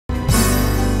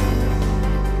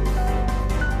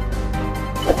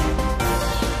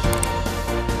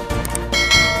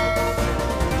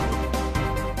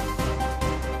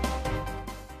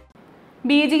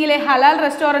ബീജിംഗിലെ ഹലാൽ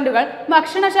റെസ്റ്റോറന്റുകൾ,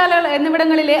 ഭക്ഷണശാലകൾ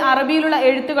എന്നിവിടങ്ങളിലെ അറബിയിലുള്ള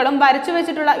എഴുത്തുകളും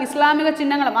വരച്ചുവെച്ചിട്ടുള്ള ഇസ്ലാമിക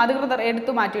ചിഹ്നങ്ങളും അധികൃതർ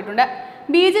എടുത്തുമാറ്റിയിട്ടുണ്ട്.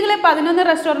 ബീജിംഗിലെ 11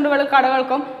 റെസ്റ്റോറന്റുകളിൽ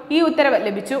കടകൾക്കും ഈ ഉത്തരവ്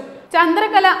ലഭിച്ചു.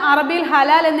 ചന്ദ്രകല, അറബിയിൽ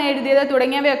ഹലാൽ എന്ന് എഴുതിയത്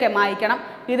തുടങ്ങിയവയൊക്കെ മായ്ക്കണം.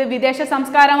 ഇത് വിദേശ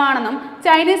സംസ്കാരമാണെന്നും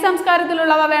ചൈനീസ്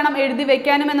സംസ്കാരത്തിലുള്ളവ വേണം എഴുതി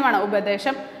വെക്കാനുമെന്നുമാണ്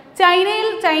ഉപദേശം. ചൈനയിൽ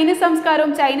ചൈനീസ്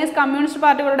സംസ്കാരവും ചൈനീസ് കമ്മ്യൂണിസ്റ്റ്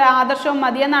പാർട്ടികളുടെ ആദർശവും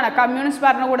മതിയെന്നാണ് കമ്മ്യൂണിസ്റ്റ്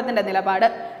ഭരണകൂടത്തിന്റെ നിലപാട്.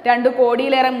 2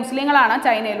 കോടിയിലേറെ മുസ്ലിങ്ങളാണ്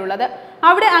ചൈനയിലുള്ളത്.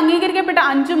 അവിടെ അംഗീകരിക്കപ്പെട്ട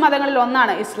 5 മതങ്ങളിൽ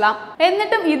ഒന്നാണ് ഇസ്ലാം.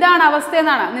 എന്നിട്ടും ഇതാണ്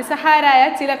അവസ്ഥയെന്നാണ് നിസ്സഹായരായ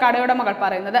ചില കടയുടമകൾ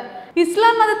പറയുന്നത്.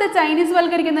 ഇസ്ലാം മതത്തെ ചൈനീസ്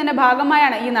വൽക്കരിക്കുന്നതിന്റെ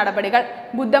ഭാഗമായാണ് ഈ നടപടികൾ.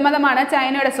 ബുദ്ധമതമാണ്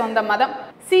ചൈനയുടെ സ്വന്തം മതം.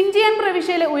 സിൻജിയാൻ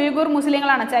പ്രവിശ്യയിലെ ഉയ്ഗൂർ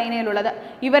മുസ്ലിങ്ങളാണ് ചൈനയിലുള്ളത്.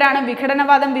 ഇവരാണ്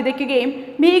വിഘടനവാദം വിതയ്ക്കുകയും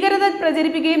ഭീകരത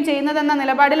പ്രചരിപ്പിക്കുകയും ചെയ്യുന്നതെന്ന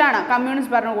നിലപാടിലാണ്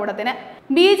കമ്മ്യൂണിസ്റ്റ് ഭരണകൂടത്തിന്.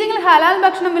 ബീജിംഗിൽ ഹലാൽ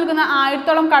ഭക്ഷണം വിൽക്കുന്ന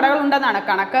 1000-ഓളം കടകളുണ്ടെന്നാണ്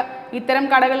കണക്ക്. ഇത്തരം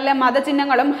കടകളിലെ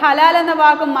മതചിഹ്നങ്ങളും ഹലാൽ എന്ന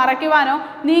വാക്കും മറയ്ക്കുവാനോ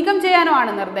നീക്കം ചെയ്യാനോ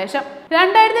ആണ് നിർദ്ദേശം.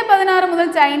 2016 മുതൽ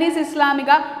ചൈനീസ്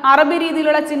ഇസ്ലാമിക അറബി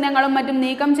രീതിയിലുള്ള ചിഹ്നങ്ങളും മറ്റും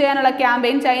നീക്കം ചെയ്യാനുള്ള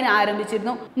ക്യാമ്പയിൻ ചൈന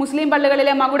ആരംഭിച്ചിരുന്നു. മുസ്ലിം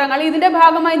പള്ളികളിലെ മകുടങ്ങൾ ഇതിന്റെ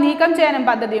ഭാഗമായി നീക്കം ചെയ്യാനും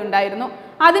പദ്ധതിയുണ്ടായിരുന്നു.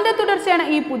 അതിന്റെ തുടർച്ചയാണ്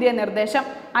ഈ പുതിയ നിർദ്ദേശം.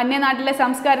 അന്യനാട്ടിലെ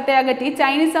സംസ്കാരത്തെ അകറ്റി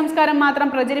ചൈനീസ് സംസ്കാരം മാത്രം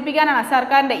പ്രചരിപ്പിക്കാനാണ്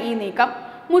സർക്കാരിന്റെ ഈ നീക്കം.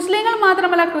 മുസ്ലിങ്ങൾ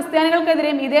മാത്രമല്ല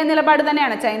ക്രിസ്ത്യാനികൾക്കെതിരെയും ഇതേ നിലപാട്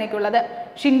തന്നെയാണ് ചൈനയ്ക്കുള്ളത്.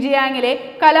 ഷിൻജിയാങ്ങിലെ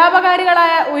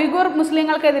കലാപകാരികളായ ഉയ്ഗൂർ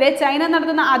മുസ്ലിങ്ങൾക്കെതിരെ ചൈന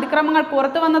നടത്തുന്ന അതിക്രമങ്ങൾ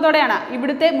പുറത്തു വന്നതോടെയാണ്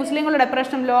ഇവിടുത്തെ മുസ്ലിങ്ങളുടെ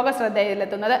പ്രശ്നം ലോക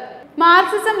ശ്രദ്ധയിലെത്തുന്നത്.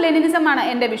 മാർക്സിസം ലെനിനിസമാണ്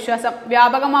എന്റെ വിശ്വാസം.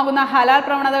 വ്യാപകമാകുന്ന ഹലാൽ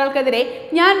പ്രവണതകൾക്കെതിരെ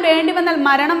ഞാൻ വേണ്ടിവന്നാൽ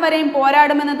മരണം വരെയും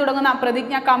പോരാടുമെന്ന് തുടങ്ങുന്ന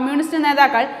പ്രതിജ്ഞ കമ്മ്യൂണിസ്റ്റ്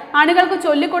നേതാക്കൾ അണികൾക്ക്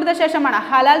ചൊല്ലിക്കൊടുത്ത ശേഷമാണ്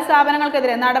ഹലാൽ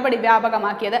സ്ഥാപനങ്ങൾക്കെതിരെ നടപടി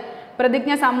വ്യാപകമാക്കിയത്.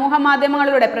 പ്രതിജ്ഞ സമൂഹ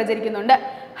മാധ്യമങ്ങളിലൂടെ പ്രചരിക്കുന്നുണ്ട്.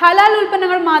 ഹലാൽ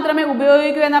ഉൽപ്പന്നങ്ങൾ മാത്രമേ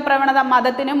ഉപയോഗിക്കൂ എന്ന പ്രവണത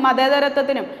മതത്തിനും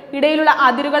മതേതരത്വത്തിനും ഇടയിലുള്ള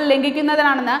അതിരുകൾ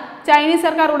ലംഘിക്കുന്നതിനാണെന്ന് ചൈനീസ്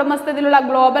സർക്കാർ ഉടമസ്ഥതയിലുള്ള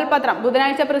ഗ്ലോബൽ പത്രം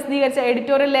ബുധനാഴ്ച പ്രസിദ്ധീകരിച്ച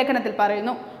എഡിറ്റോറിയൽ ലേഖനത്തിൽ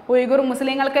പറയുന്നു. ഉയ്ഗൂർ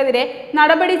മുസ്ലിങ്ങൾക്കെതിരെ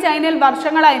നടപടി ചൈനയിൽ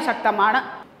വർഷങ്ങളായി ശക്തമാണ്.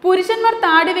 പുരുഷന്മാർ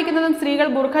താടി വെക്കുന്നതും സ്ത്രീകൾ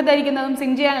ബുർഖ ധരിക്കുന്നതും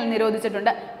സിൻജിയാങ്ങിൽ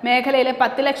നിരോധിച്ചിട്ടുണ്ട്. മേഖലയിലെ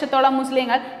 10 ലക്ഷത്തോളം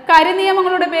മുസ്ലിങ്ങൾ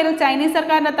കരിനിയമങ്ങളുടെ പേരിൽ ചൈനീസ്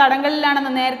സർക്കാരിന്റെ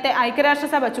തടങ്കലിലാണെന്ന് നേരത്തെ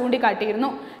ഐക്യരാഷ്ട്രസഭ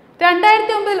ചൂണ്ടിക്കാട്ടിയിരുന്നു.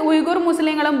 2009 ഉയ്ഗൂർ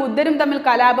മുസ്ലിങ്ങളും ബുദ്ധരും തമ്മിൽ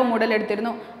കലാപം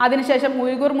ഉടലെടുത്തിരുന്നു. അതിനുശേഷം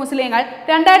ഉയ്ഗൂർ മുസ്ലിങ്ങൾ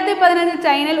 2015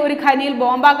 ചൈനയിൽ ഒരു ഖനിയിൽ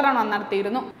ബോംബാക്രമണം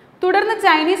നടത്തിയിരുന്നു. തുടർന്ന്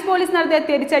ചൈനീസ് പോലീസ് നടത്തിയ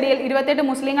തിരിച്ചടിയിൽ 28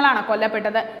 മുസ്ലിങ്ങളാണ്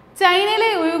കൊല്ലപ്പെട്ടത്.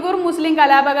 ചൈനയിലെ ഉയ്ഗൂർ മുസ്ലിം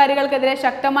കലാപകാരികൾക്കെതിരെ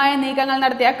ശക്തമായ നീക്കങ്ങൾ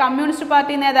നടത്തിയ കമ്മ്യൂണിസ്റ്റ്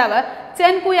പാർട്ടി നേതാവ്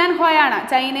ചെൻ കുയാൻഹോയാണ്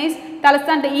ചൈനീസ്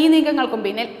തലസ്ഥാനത്തെ ഈ നീക്കങ്ങൾക്കും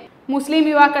പിന്നിൽ. മുസ്ലിം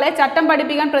യുവാക്കളെ ചട്ടം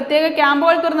പഠിപ്പിക്കാൻ പ്രത്യേക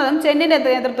ക്യാമ്പുകൾ തുറന്നതും ചെന്നിന്റെ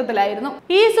നേതൃത്വത്തിലായിരുന്നു.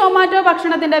 ഈ സൊമാറ്റോ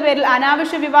ഭക്ഷണത്തിന്റെ പേരിൽ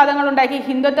അനാവശ്യ വിവാദങ്ങൾ ഉണ്ടാക്കി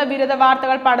ഹിന്ദുത്വ വിരുദ്ധ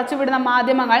വാർത്തകൾ പടച്ചുവിടുന്ന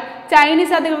മാധ്യമങ്ങൾ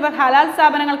ചൈനീസ് അധികൃതർ ഹലാൽ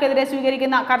സ്ഥാപനങ്ങൾക്കെതിരെ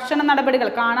സ്വീകരിക്കുന്ന കർശന നടപടികൾ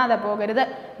കാണാതെ പോകരുത്.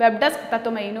 Web desk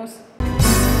Tatwamayi news.